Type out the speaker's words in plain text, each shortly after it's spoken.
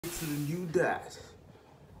To the new dad.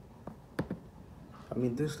 I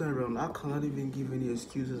mean, this time around, I can't even give any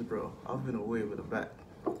excuses, bro. I've been away with a bat.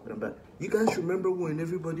 But I'm back. You guys remember when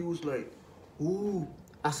everybody was like, ooh,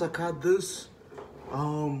 Asaka this,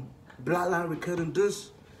 Blackline recording this,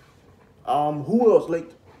 who else?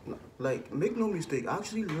 Like, make no mistake, I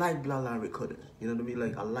actually like Blackline recordings. You know what I mean?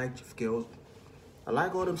 Like, I like Chief Girls. I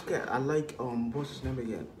like all them scat. I like, what's his name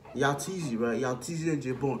again? Yaltizi, right? Yaltizi and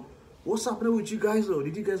J-Bone. What's happening with you guys, though?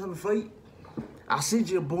 Did you guys have a fight? I see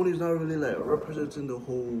J-Bone is not really, like, representing the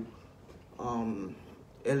whole,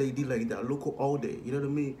 LAD like that, local all day, you know what I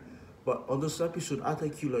mean? But on this episode, I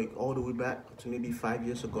take you, like, all the way back to maybe 5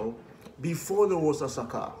 years ago, before there was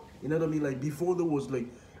Asaka, you know what I mean? Like, before there was, like,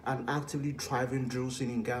 an actively thriving drill scene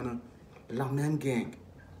in Ghana, La Même gang.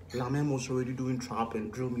 La Même was already doing trap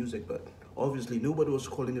and drill music, but obviously nobody was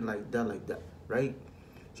calling it like that, right?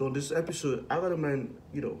 So in this episode, I got a man,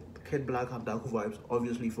 you know, Kiddblack have DarkoVibes,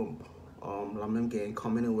 obviously from La Même gang,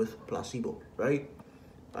 coming in with Placebo, right?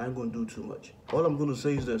 I ain't gonna do too much. All I'm gonna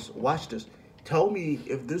say is this, watch this. Tell me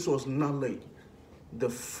if this was not like the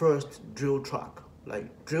first drill track,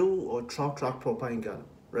 like drill or trap track proper in Ghana,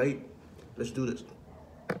 right? Let's do this.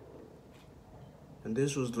 And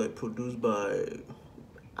this was like produced by,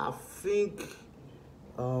 I think,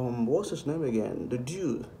 what's his name again? The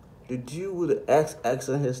dude with the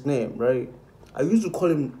XX in his name, right? I used to call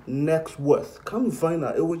him Nxwrth. Come to find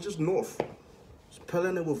out, it was just North.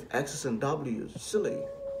 Spelling it with X's and W's, silly.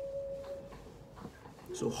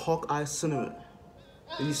 So Hawkeye Cinnamon.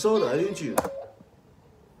 And you saw that, didn't you?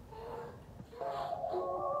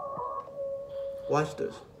 Watch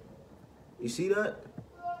this. You see that?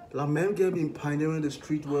 La Même gang been pioneering the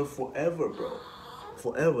streetwear forever, bro.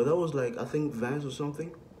 Forever. That was like, I think Vans or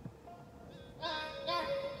something.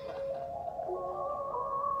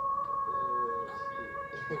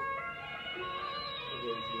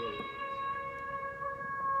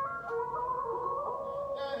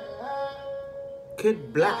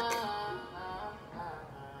 Kiddblack.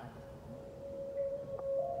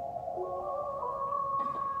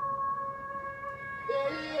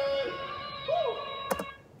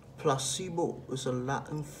 Placebo is a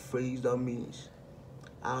Latin phrase that means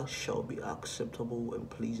I shall be acceptable and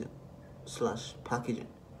pleasing / packaging.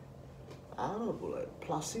 I don't know, like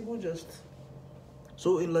placebo just.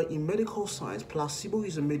 So in medical science, placebo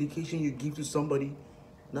is a medication you give to somebody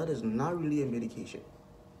that is not really a medication.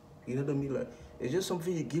 You know what I mean? Like, it's just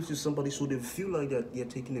something you give to somebody so they feel like that they're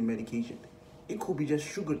taking a medication. It could be just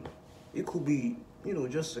sugar. It could be, you know,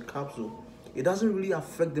 just a capsule. It doesn't really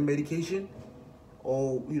affect the medication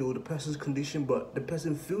or, you know, the person's condition, but the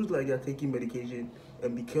person feels like they're taking medication,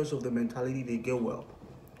 and because of the mentality, they get well.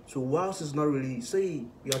 So whilst it's not really, say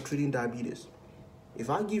you are treating diabetes. If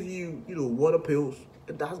I give you, you know, water pills,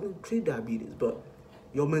 it doesn't treat diabetes, but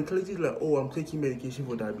your mentality is like, oh, I'm taking medication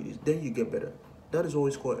for diabetes, then you get better. That is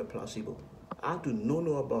always called a placebo. I do not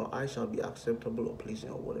know about I shall be acceptable or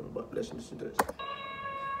pleasing or whatever, but let's listen to this.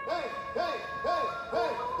 Hey, hey, hey,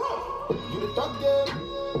 hey, whoa. You the top girl?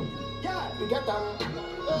 Yeah, we got them.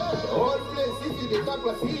 The whole place, if you the top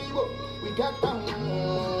placebo, we got them.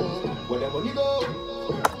 Where the money go?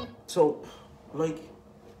 So, like,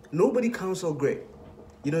 nobody counts out great.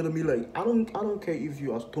 You know what I mean? Like, I don't care if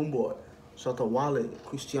you are Tomboy, Shatta Wale,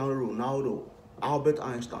 Cristiano Ronaldo, Albert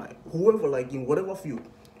Einstein, whoever, like in whatever field,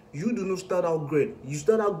 you do not start out great. You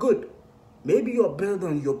start out good. Maybe you're better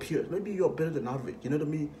than your peers. Maybe you're better than average. You know what I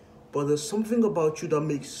mean? But there's something about you that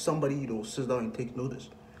makes somebody, you know, sit down and take notice.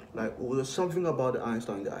 Like, oh, there's something about the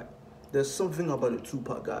Einstein guy. There's something about the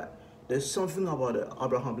Tupac guy. There's something about the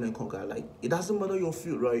Abraham Lincoln guy. Like, it doesn't matter your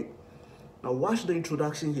field, right? Now, watch the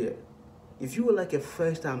introduction here. If you were like a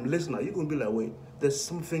first-time listener, you're going to be like, wait, there's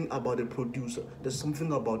something about the producer. There's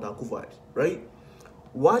something about DarkoVibes, right?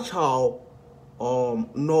 Watch how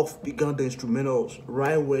Nxwrth began the instrumentals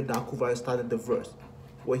right where DarkoVibes started the verse.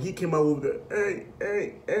 When he came out with the, hey,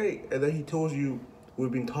 hey, hey, and then he tells you,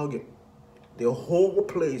 we've been talking. The whole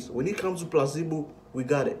place, when it comes to Placebo, we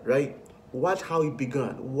got it, right? Watch how it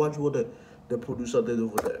began. Watch what the producer did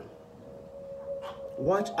over there.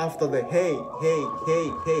 Watch after the hey, hey,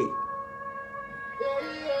 hey, hey.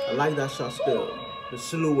 I like that shot still. The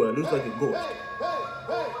silhouette looks like a ghost.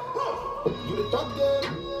 You the top girl?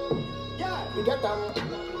 Yeah, we got them.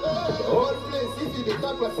 The whole place, if you the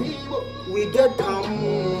top placebo, we get them.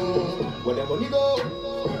 Where the money go?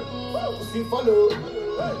 See follow.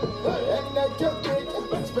 And that joke it,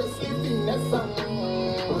 especially finesse.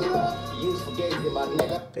 Use forget about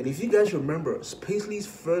nigga. And if you guys remember, Spacely's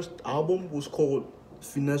first album was called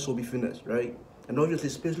Finesse Will Be Finesse, right? And obviously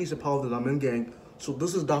Spacely's a part of the La Même gang. So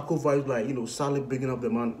this is DarkoVibes, like, you know, solid bigging up the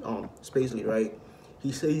man, Spacely, right?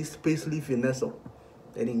 He said he's basically finesse them.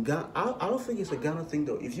 And in Ghana, I don't think it's a Ghana thing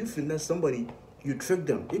though. If you finesse somebody, you trick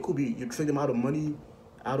them. It could be you trick them out of money,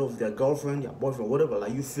 out of their girlfriend, their boyfriend, whatever.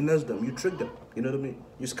 Like you finesse them, you trick them. You know what I mean?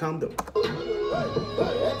 You scam them.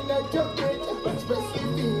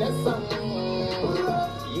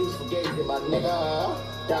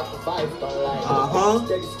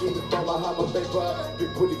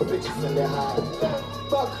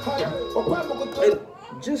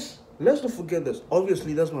 And just let's not forget this.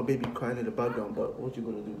 Obviously, that's my baby crying in the background. But what you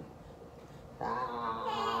gonna do?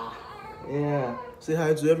 Yeah. Say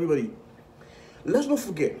hi to everybody. Let's not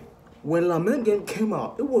forget, when La Même Gang came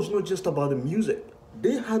out, it was not just about the music.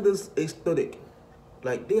 They had this aesthetic.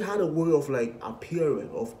 Like, they had a way of, like, appearing,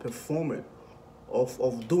 of performing,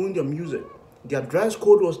 of doing their music. Their dress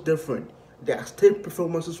code was different. Their stage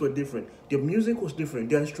performances were different. Their music was different.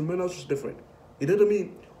 Their instrumentals was different. You know what I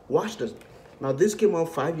mean? Watch this. Now, this came out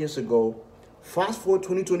 5 years ago. Fast forward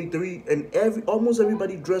 2023, and almost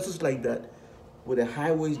everybody dresses like that. With the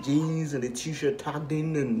high-waist jeans and the t-shirt tucked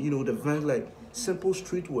in and, you know, the Vans, like, simple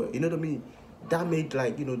streetwear. You know what I mean? That made,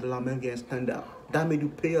 like, you know, the La Même Gang stand out. That made you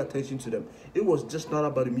pay attention to them. It was just not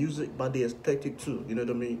about the music, but the aesthetic too. You know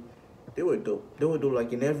what I mean? They were dope. They were dope,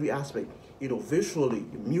 like, in every aspect. You know, visually,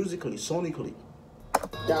 musically, sonically.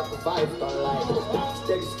 DarkoVibes don't like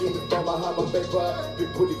steady scheming from behind my paper. We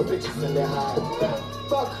put the bitches in their high.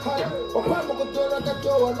 Fuck high. Oh, man, I'm gonna do like a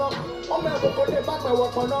door or not. Oh, man, I'm gonna back my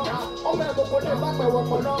work or not. Oh, man, I'm gonna back my work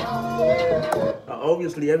or not.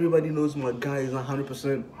 Obviously, everybody knows my guy is not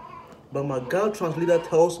 100%. But my girl translator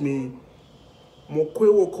tells me, Mokwe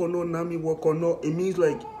wokono, Nami wokono. It means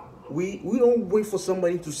like, we don't wait for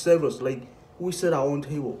somebody to serve us. Like, we set our own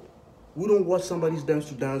table. We don't watch somebody's dance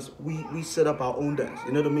to dance. We set up our own dance.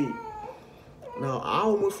 You know what I mean? Now, I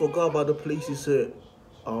almost forgot about the place he said,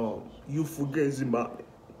 you fugazi ma.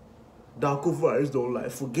 DarkoVibes don't lie.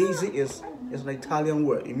 Fugazi is an Italian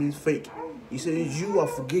word. It means fake. He said, you are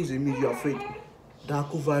fugazi, it means you are fake.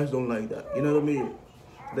 DarkoVibes don't like that. You know what I mean?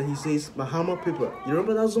 Then he says, Mahama Paper. You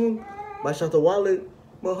remember that song? By Shatta Wale?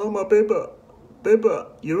 Mahama Paper. Paper.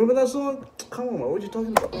 You remember that song? Come on, man. What you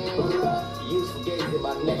talking about? You fugazi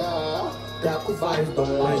my nigga. DarkoVibes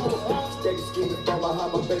don't like steady scheming from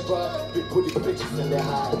behind my paper. We put the bitches in their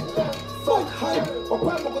high. Fuck high. Oh,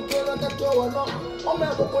 man, I'm gonna do like a door or not. Oh,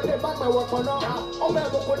 man, I'm gonna back my work or not. Oh, man,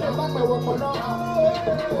 I'm gonna back my work or not.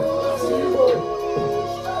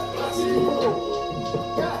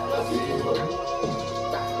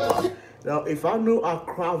 Now, if I know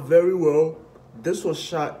Accra very well, this was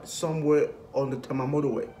shot somewhere on the Tema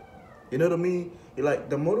motorway. You know what I mean? Like,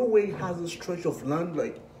 the motorway has a stretch of land,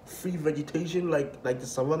 like free vegetation, like the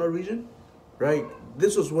Savannah region, right?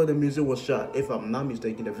 This was where the music was shot, if I'm not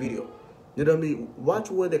mistaken, the video. You know what I mean?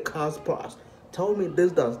 Watch where the cars pass. Tell me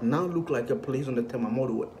this does not look like a place on the Tema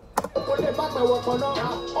motorway.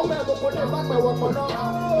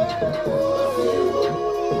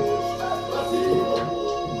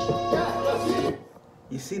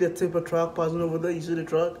 You see the tipper truck passing over there? You see the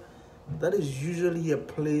truck? That is usually a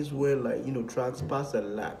place where, like, you know, trucks pass a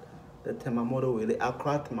lot. The Tema motorway, the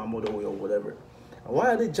Accra Tema motorway or whatever. And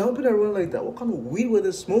why are they jumping around like that? What kind of weed were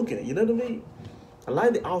they smoking? You know what I mean? I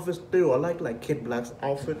like the outfits too. I like Kiddblack's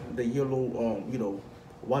outfit, the yellow, you know,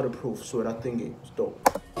 waterproof sweater thingy. It's dope.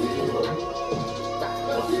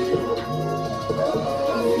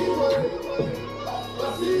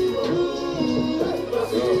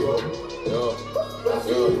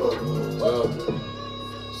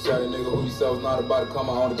 Shot a nigga who he said was not about to come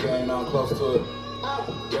out on the game, now I'm close to it.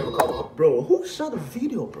 Gave a couple. Bro, who shot the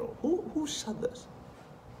video, bro? Who shot this?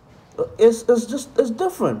 It's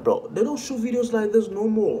different, bro. They don't shoot videos like this no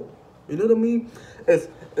more. You know what I mean? It's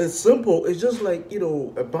simple. It's just like, you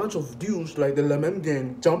know, a bunch of dudes like the La Même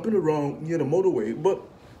Gang jumping around near the motorway, but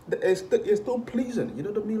it's still pleasing. You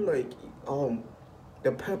know what I mean? Like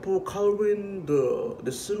the purple coloring,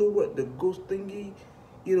 the silhouette, the ghost thingy,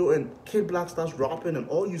 you know, and Kiddblack starts rapping, and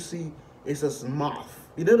all you see is a mouth.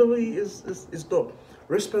 You know what I mean? It's dope.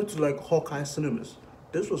 Respect to like Hawkeye Cinemas.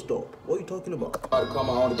 This was dope. What are you talking about? About to come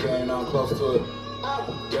out on the game, now I'm close to it.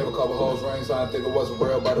 Gave a couple hoes rings, I didn't think it wasn't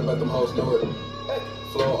real, but I bet them hoes knew it.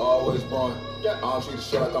 Flow always brewing. I don't treat the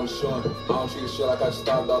shit like I'm showing. I don't treat the shit like I just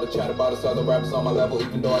stopped all the chat about us other rappers on my level,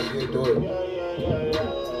 even though I did do it.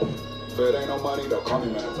 If it ain't no money, they'll call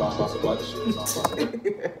me, man. Talking about some other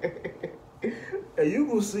shit. And you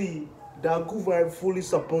will see that DarkoVibes fully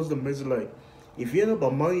supports the message. Like, if you ain't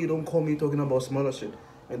about money, you don't call me talking about some other shit.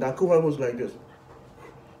 And DarkoVibes was like this.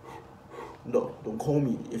 No, don't call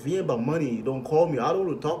me. If you ain't about money, don't call me. I don't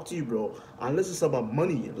want to talk to you, bro. Unless it's about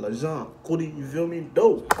money. Lajan, Cody, you feel me?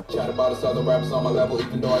 Dope. Chat about us other rappers on my level,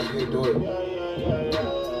 even though I did do it.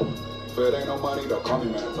 If it ain't no money, don't call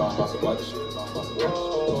me, man. Talking about some other shit.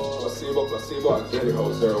 Placebo, placebo, I get it,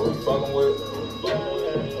 ho, zero. Who you fucking with?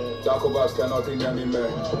 DarkoVibes can't nothing near me,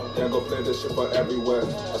 man. Then go play this shit for everywhere.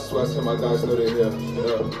 I swear to my guys know they here.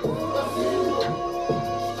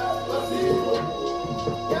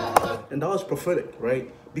 And that was prophetic,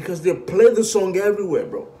 right? Because they played the song everywhere,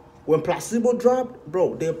 bro. When Placebo dropped,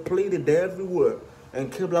 bro, they played it everywhere.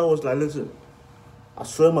 And Kiddblack was like, listen, I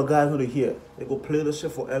swear my guys know they here. They go play this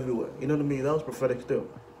shit for everywhere. You know what I mean? That was prophetic still.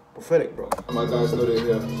 Prophetic, bro. My guys know they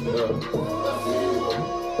here.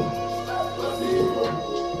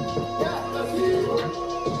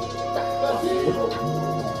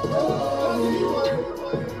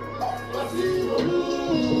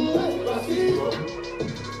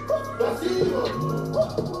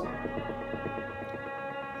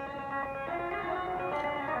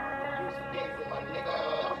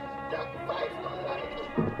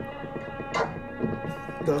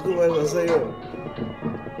 DarkoVibes, I say, yo.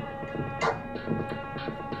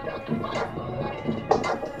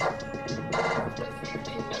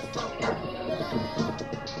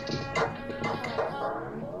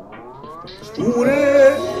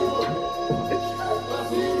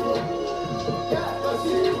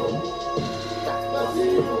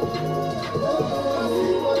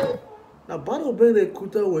 Now, Battle Band they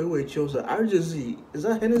Kuta Wewe chose RJZ. Is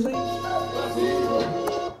that Hennessy?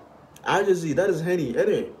 RJZ, that is Henny, isn't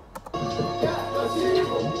it?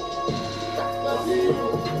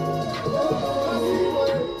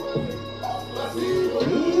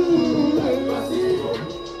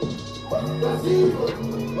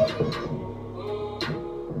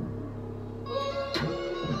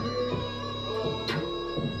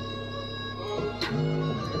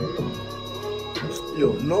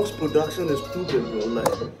 Yo, Nxwrth production is stupid, bro. Like,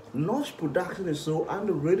 Nxwrth production is so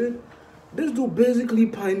underrated. This dude basically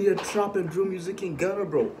pioneered trap and drill music in Ghana,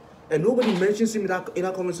 bro. And nobody mentions him in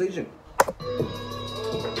that conversation.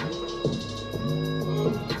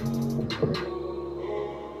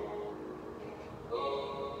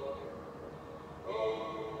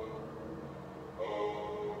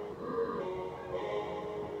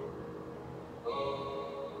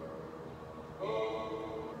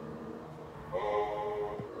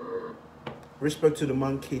 Respect to the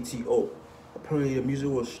man KTO. Apparently the music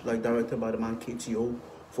was like directed by the man KTO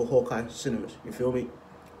for Hawkeye Cinemas. You feel me?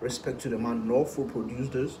 Respect to the man Nxwrth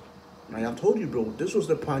produced this. And I told you, bro, this was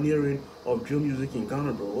the pioneering of drill music in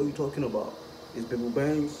Ghana, bro. What are you talking about? It's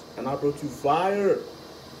Bxnks, and I brought you fire.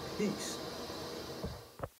 Peace.